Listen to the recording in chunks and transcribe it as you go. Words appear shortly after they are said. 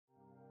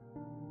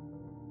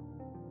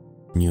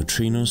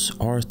Neutrinos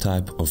are a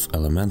type of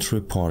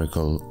elementary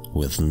particle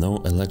with no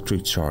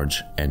electric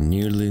charge and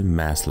nearly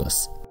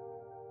massless.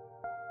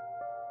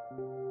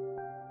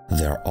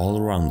 They are all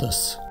around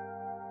us.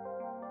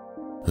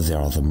 They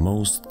are the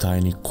most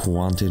tiny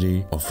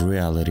quantity of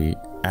reality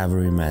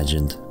ever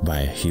imagined by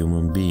a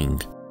human being.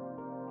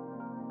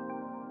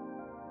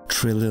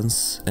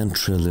 Trillions and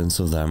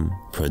trillions of them,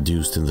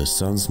 produced in the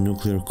sun's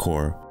nuclear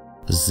core,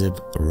 zip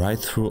right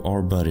through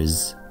our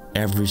bodies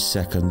every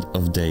second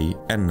of day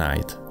and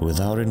night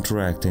without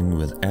interacting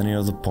with any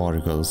of the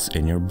particles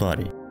in your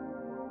body.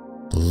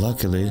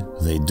 Luckily,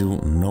 they do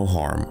no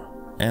harm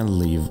and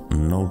leave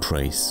no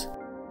trace.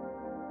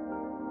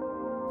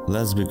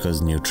 That's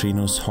because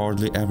neutrinos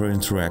hardly ever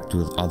interact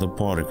with other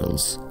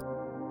particles.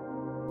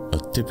 A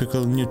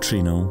typical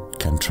neutrino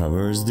can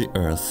traverse the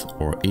Earth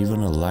or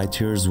even a light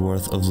year's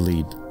worth of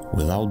lead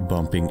without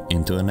bumping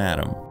into an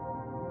atom.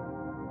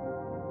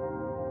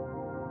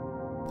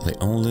 They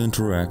only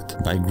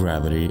interact by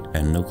gravity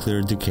and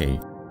nuclear decay.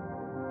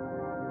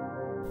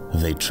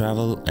 They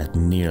travel at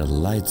near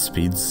light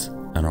speeds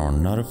and are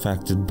not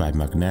affected by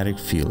magnetic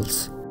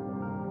fields.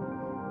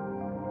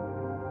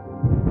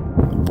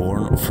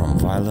 Born from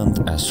violent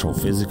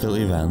astrophysical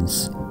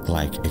events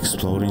like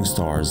exploding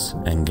stars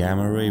and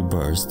gamma-ray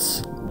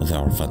bursts, they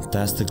are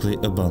fantastically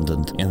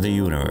abundant in the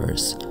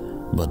universe,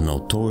 but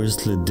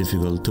notoriously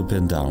difficult to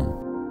pin down.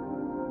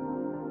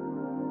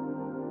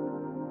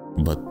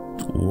 But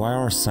why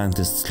are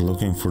scientists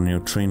looking for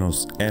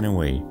neutrinos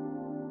anyway?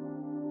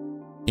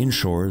 In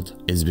short,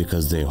 it's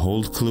because they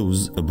hold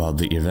clues about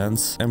the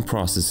events and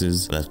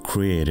processes that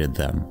created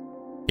them.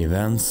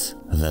 Events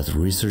that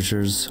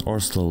researchers are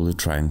slowly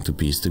trying to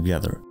piece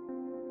together.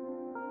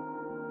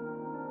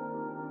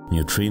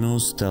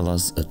 Neutrinos tell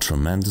us a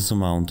tremendous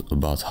amount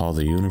about how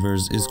the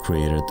universe is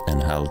created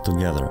and held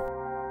together.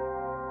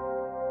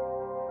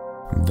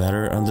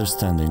 Better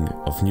understanding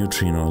of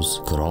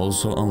neutrinos could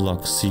also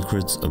unlock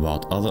secrets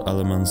about other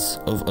elements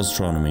of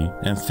astronomy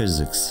and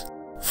physics,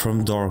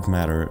 from dark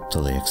matter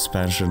to the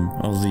expansion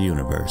of the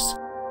universe.